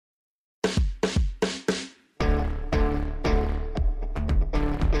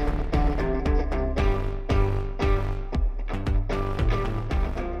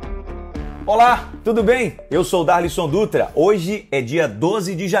Olá, tudo bem? Eu sou Darlisson Dutra. Hoje é dia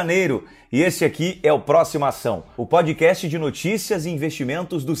 12 de janeiro e esse aqui é o Próxima Ação, o podcast de notícias e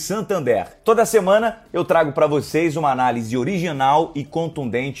investimentos do Santander. Toda semana eu trago para vocês uma análise original e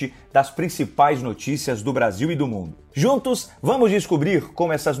contundente das principais notícias do Brasil e do mundo. Juntos, vamos descobrir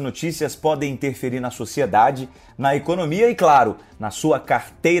como essas notícias podem interferir na sociedade, na economia e, claro, na sua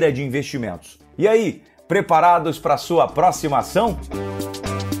carteira de investimentos. E aí, preparados para a sua próxima ação?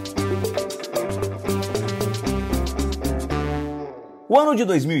 O ano de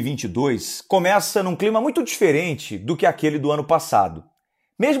 2022 começa num clima muito diferente do que aquele do ano passado.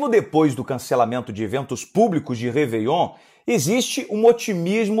 Mesmo depois do cancelamento de eventos públicos de Réveillon, existe um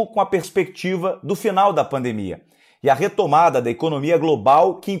otimismo com a perspectiva do final da pandemia. E a retomada da economia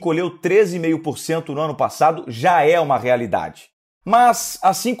global, que encolheu 13,5% no ano passado, já é uma realidade. Mas,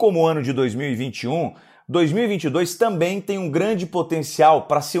 assim como o ano de 2021, 2022 também tem um grande potencial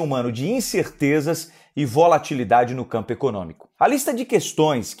para ser um ano de incertezas e volatilidade no campo econômico. A lista de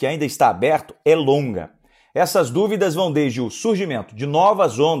questões que ainda está aberta é longa. Essas dúvidas vão desde o surgimento de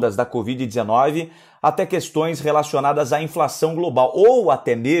novas ondas da Covid-19 até questões relacionadas à inflação global ou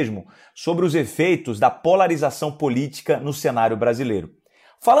até mesmo sobre os efeitos da polarização política no cenário brasileiro.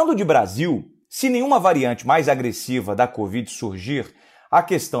 Falando de Brasil, se nenhuma variante mais agressiva da Covid surgir, a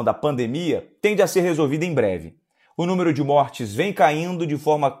questão da pandemia tende a ser resolvida em breve. O número de mortes vem caindo de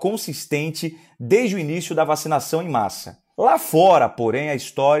forma consistente desde o início da vacinação em massa. Lá fora, porém, a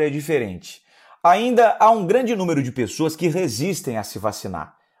história é diferente. Ainda há um grande número de pessoas que resistem a se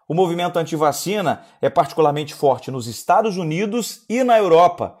vacinar. O movimento anti-vacina é particularmente forte nos Estados Unidos e na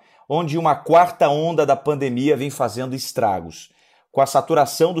Europa, onde uma quarta onda da pandemia vem fazendo estragos. Com a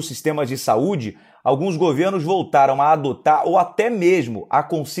saturação dos sistemas de saúde, alguns governos voltaram a adotar ou até mesmo a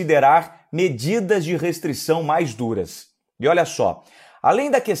considerar medidas de restrição mais duras. E olha só,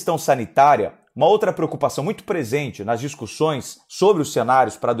 além da questão sanitária, uma outra preocupação muito presente nas discussões sobre os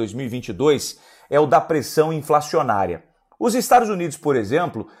cenários para 2022 é o da pressão inflacionária. Os Estados Unidos, por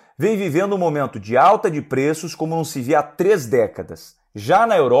exemplo, vem vivendo um momento de alta de preços como não se via há 3 décadas. Já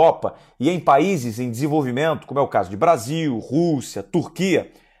na Europa e em países em desenvolvimento, como é o caso de Brasil, Rússia,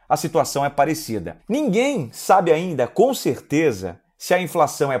 Turquia, a situação é parecida. Ninguém sabe ainda com certeza se a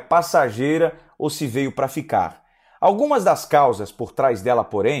inflação é passageira ou se veio para ficar. Algumas das causas por trás dela,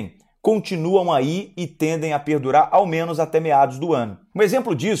 porém, continuam aí e tendem a perdurar ao menos até meados do ano. Um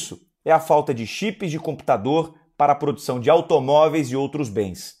exemplo disso é a falta de chips de computador para a produção de automóveis e outros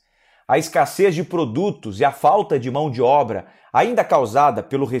bens. A escassez de produtos e a falta de mão de obra, ainda causada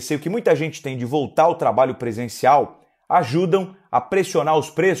pelo receio que muita gente tem de voltar ao trabalho presencial, ajudam a pressionar os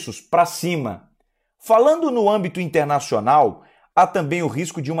preços para cima. Falando no âmbito internacional, há também o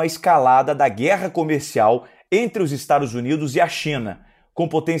risco de uma escalada da guerra comercial entre os Estados Unidos e a China, com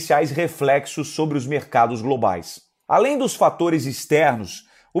potenciais reflexos sobre os mercados globais. Além dos fatores externos,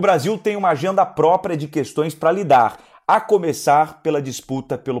 o Brasil tem uma agenda própria de questões para lidar, a começar pela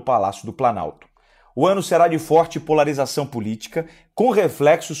disputa pelo Palácio do Planalto. O ano será de forte polarização política, com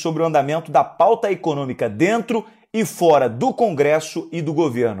reflexos sobre o andamento da pauta econômica dentro e fora do Congresso e do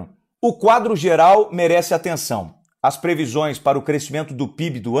governo. O quadro geral merece atenção. As previsões para o crescimento do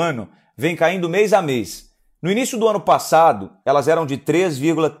PIB do ano vêm caindo mês a mês. No início do ano passado, elas eram de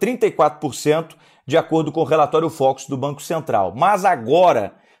 3,34%, de acordo com o relatório Focus do Banco Central. Mas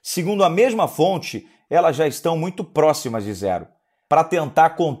agora, segundo a mesma fonte, elas já estão muito próximas de zero. Para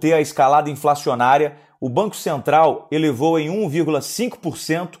tentar conter a escalada inflacionária, o Banco Central elevou em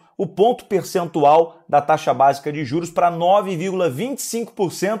 1,5% o ponto percentual da taxa básica de juros para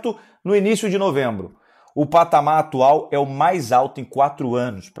 9,25% no início de novembro. O patamar atual é o mais alto em 4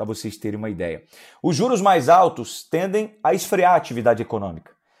 anos, para vocês terem uma ideia. Os juros mais altos tendem a esfriar a atividade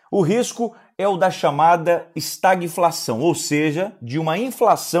econômica. O risco é o da chamada estagflação, ou seja, de uma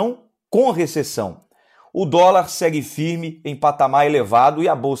inflação com recessão. O dólar segue firme em patamar elevado e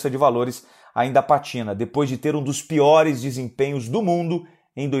a Bolsa de Valores ainda patina, depois de ter um dos piores desempenhos do mundo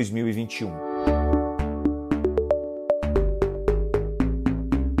em 2021.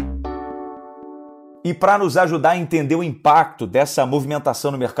 E para nos ajudar a entender o impacto dessa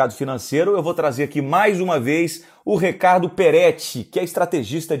movimentação no mercado financeiro, eu vou trazer aqui mais uma vez o Ricardo Peretti, que é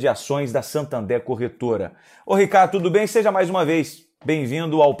estrategista de ações da Santander Corretora. Ô Ricardo, tudo bem? Seja mais uma vez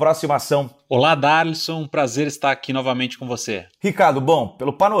bem-vindo ao Próxima Ação. Olá, Darlisson. Um prazer estar aqui novamente com você. Ricardo, bom,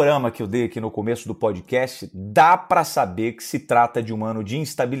 pelo panorama que eu dei aqui no começo do podcast, dá para saber que se trata de um ano de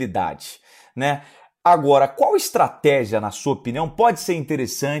instabilidade, né? Agora, qual estratégia, na sua opinião, pode ser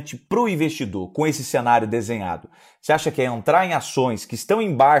interessante para o investidor com esse cenário desenhado? Você acha que é entrar em ações que estão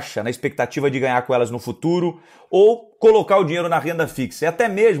em baixa na expectativa de ganhar com elas no futuro ou colocar o dinheiro na renda fixa e até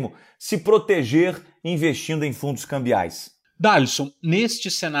mesmo se proteger investindo em fundos cambiais? Dalisson,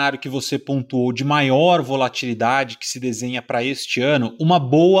 neste cenário que você pontuou de maior volatilidade que se desenha para este ano, uma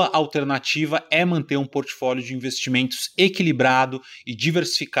boa alternativa é manter um portfólio de investimentos equilibrado e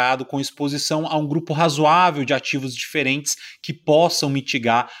diversificado com exposição a um grupo razoável de ativos diferentes que possam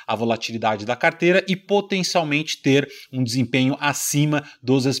mitigar a volatilidade da carteira e potencialmente ter um desempenho acima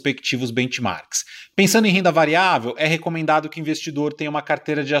dos respectivos benchmarks. Pensando em renda variável, é recomendado que o investidor tenha uma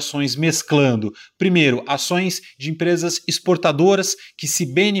carteira de ações mesclando, primeiro, ações de empresas exportadoras que se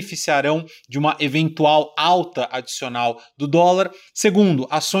beneficiarão de uma eventual alta adicional do dólar. Segundo,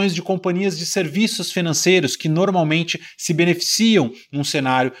 ações de companhias de serviços financeiros que normalmente se beneficiam num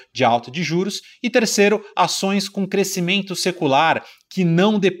cenário de alta de juros. E terceiro, ações com crescimento secular que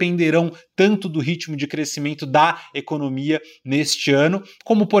não dependerão tanto do ritmo de crescimento da economia neste ano,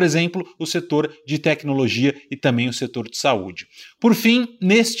 como, por exemplo, o setor de tecnologia e também o setor de saúde. Por fim,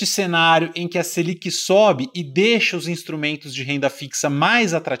 neste cenário em que a Selic sobe e deixa os instrumentos de renda fixa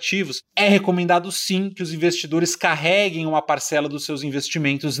mais atrativos, é recomendado sim que os investidores carreguem uma parcela dos seus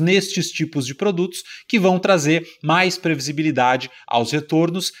investimentos nestes tipos de produtos que vão trazer mais previsibilidade aos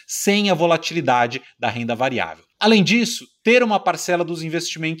retornos sem a volatilidade da renda variável. Além disso, ter uma parcela dos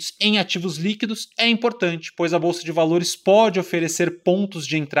investimentos em ativos líquidos é importante, pois a Bolsa de Valores pode oferecer pontos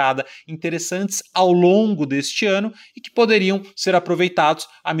de entrada interessantes ao longo deste ano e que poderiam ser aproveitados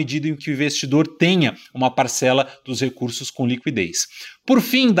à medida em que o investidor tenha uma parcela dos recursos com liquidez. Por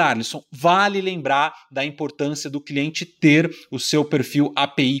fim, Darlisson, vale lembrar da importância do cliente ter o seu perfil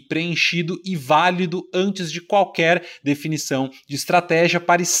API preenchido e válido antes de qualquer definição de estratégia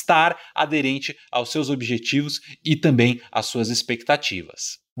para estar aderente aos seus objetivos e também às suas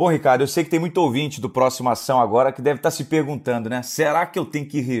expectativas. Bom, Ricardo, eu sei que tem muito ouvinte do Próximo Ação agora que deve estar se perguntando, né? Será que eu tenho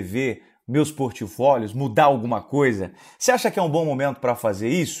que rever meus portfólios, mudar alguma coisa? Você acha que é um bom momento para fazer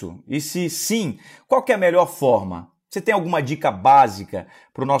isso? E se sim, qual que é a melhor forma? Você tem alguma dica básica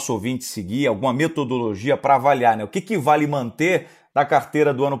para o nosso ouvinte seguir, alguma metodologia para avaliar, né? O que vale manter da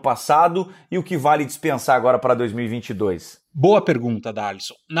carteira do ano passado e o que vale dispensar agora para 2022? Boa pergunta,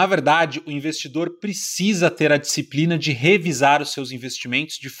 Darlisson. Na verdade, o investidor precisa ter a disciplina de revisar os seus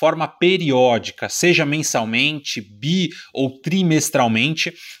investimentos de forma periódica, seja mensalmente, ou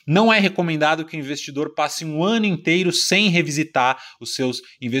trimestralmente. Não é recomendado que o investidor passe um ano inteiro sem revisitar os seus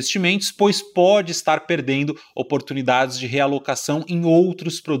investimentos, pois pode estar perdendo oportunidades de realocação em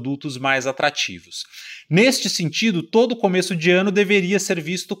outros produtos mais atrativos. Neste sentido, todo começo de ano deveria ser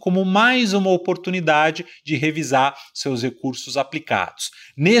visto como mais uma oportunidade de revisar seus recursos aplicados.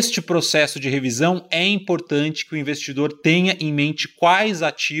 Neste processo de revisão, é importante que o investidor tenha em mente quais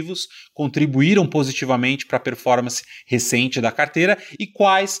ativos contribuíram positivamente para a performance recente da carteira e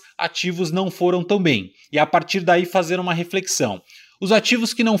quais ativos não foram tão bem. E a partir daí fazer uma reflexão. Os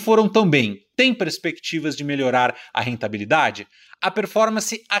ativos que não foram tão bem têm perspectivas de melhorar a rentabilidade? A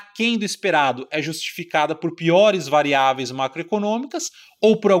performance aquém do esperado é justificada por piores variáveis macroeconômicas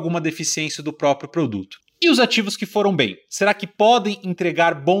ou por alguma deficiência do próprio produto? E os ativos que foram bem, será que podem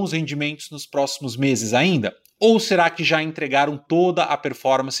entregar bons rendimentos nos próximos meses ainda? Ou será que já entregaram toda a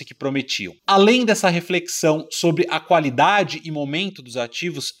performance que prometiam? Além dessa reflexão sobre a qualidade e momento dos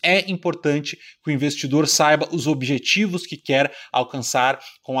ativos, é importante que o investidor saiba os objetivos que quer alcançar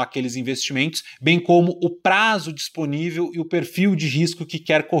com aqueles investimentos, bem como o prazo disponível e o perfil de risco que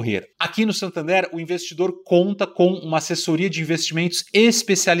quer correr. Aqui no Santander, o investidor conta com uma assessoria de investimentos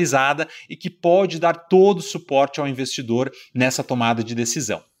especializada e que pode dar todo o suporte ao investidor nessa tomada de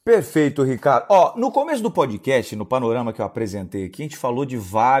decisão. Perfeito, Ricardo. No começo do podcast, no panorama que eu apresentei aqui, a gente falou de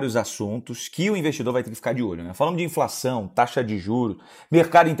vários assuntos que o investidor vai ter que ficar de olho, né? Falamos de inflação, taxa de juros,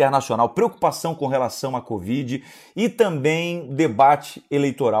 mercado internacional, preocupação com relação à Covid e também debate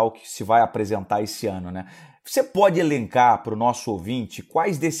eleitoral que se vai apresentar esse ano, né? Você pode elencar para o nosso ouvinte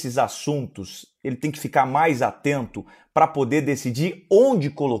quais desses assuntos ele tem que ficar mais atento para poder decidir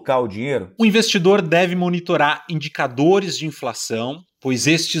onde colocar o dinheiro? O investidor deve monitorar indicadores de inflação, pois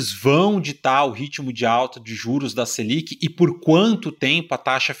estes vão ditar o ritmo de alta de juros da Selic e por quanto tempo a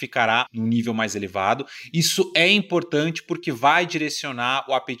taxa ficará no nível mais elevado. Isso é importante porque vai direcionar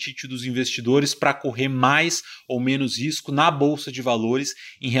o apetite dos investidores para correr mais ou menos risco na Bolsa de Valores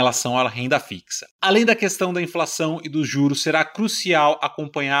em relação à renda fixa. Além da questão da inflação e dos juros, será crucial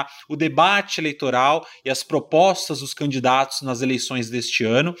acompanhar o debate eleitoral e as propostas dos candidatos nas eleições deste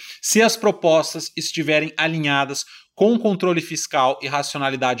ano. Se as propostas estiverem alinhadas com controle fiscal e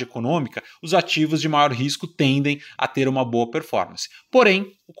racionalidade econômica, os ativos de maior risco tendem a ter uma boa performance.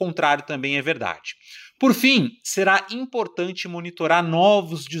 Porém, o contrário também é verdade. Por fim, será importante monitorar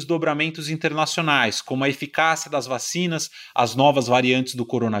novos desdobramentos internacionais, como a eficácia das vacinas, as novas variantes do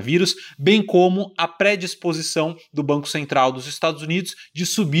coronavírus, bem como a predisposição do Banco Central dos Estados Unidos de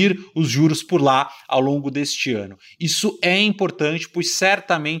subir os juros por lá ao longo deste ano. Isso é importante, pois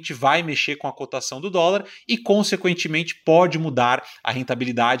certamente vai mexer com a cotação do dólar e, consequentemente, pode mudar a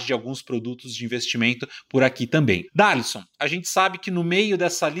rentabilidade de alguns produtos de investimento por aqui também. Darlison, a gente sabe que no meio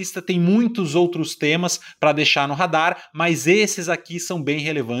dessa lista tem muitos outros temas para deixar no radar, mas esses aqui são bem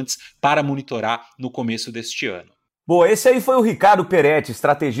relevantes para monitorar no começo deste ano. Bom, esse aí foi o Ricardo Peretti,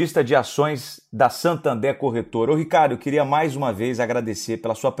 estrategista de ações da Santander Corretora. Ô Ricardo, eu queria mais uma vez agradecer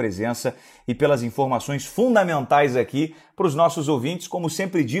pela sua presença e pelas informações fundamentais aqui para os nossos ouvintes, como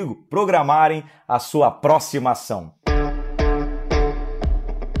sempre digo, programarem a sua próxima ação.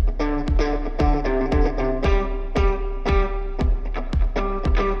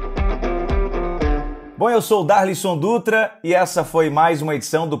 Bom, eu sou o Darlison Dutra e essa foi mais uma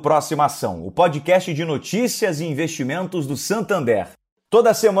edição do Próxima Ação, o podcast de notícias e investimentos do Santander.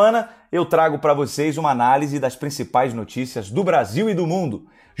 Toda semana eu trago para vocês uma análise das principais notícias do Brasil e do mundo.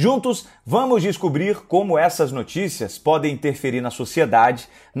 Juntos, vamos descobrir como essas notícias podem interferir na sociedade,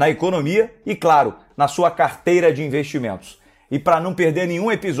 na economia e, claro, na sua carteira de investimentos. E para não perder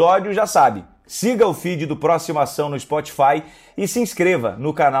nenhum episódio, já sabe, siga o feed do Próxima Ação no Spotify e se inscreva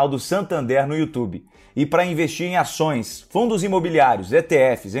no canal do Santander no YouTube. E para investir em ações, fundos imobiliários,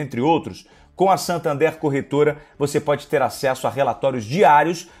 ETFs, entre outros, com a Santander Corretora, você pode ter acesso a relatórios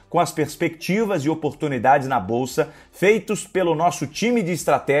diários com as perspectivas e oportunidades na Bolsa, feitos pelo nosso time de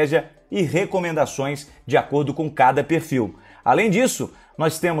estratégia e recomendações de acordo com cada perfil. Além disso,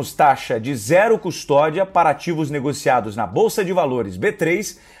 nós temos taxa de zero custódia para ativos negociados na Bolsa de Valores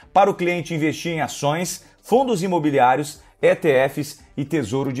B3, para o cliente investir em ações, fundos imobiliários, ETFs e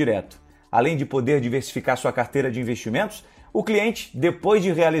Tesouro Direto. Além de poder diversificar sua carteira de investimentos, o cliente, depois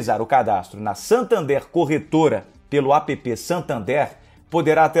de realizar o cadastro na Santander Corretora pelo app Santander,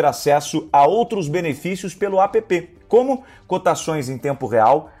 poderá ter acesso a outros benefícios pelo app, como cotações em tempo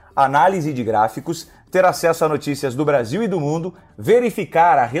real, análise de gráficos, ter acesso a notícias do Brasil e do mundo,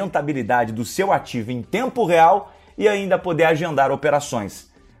 verificar a rentabilidade do seu ativo em tempo real e ainda poder agendar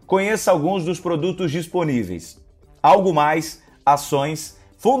operações. Conheça alguns dos produtos disponíveis: Algo Mais, ações,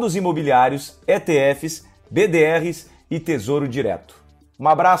 fundos imobiliários, ETFs, BDRs e Tesouro Direto. Um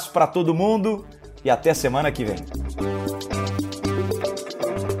abraço para todo mundo e até semana que vem.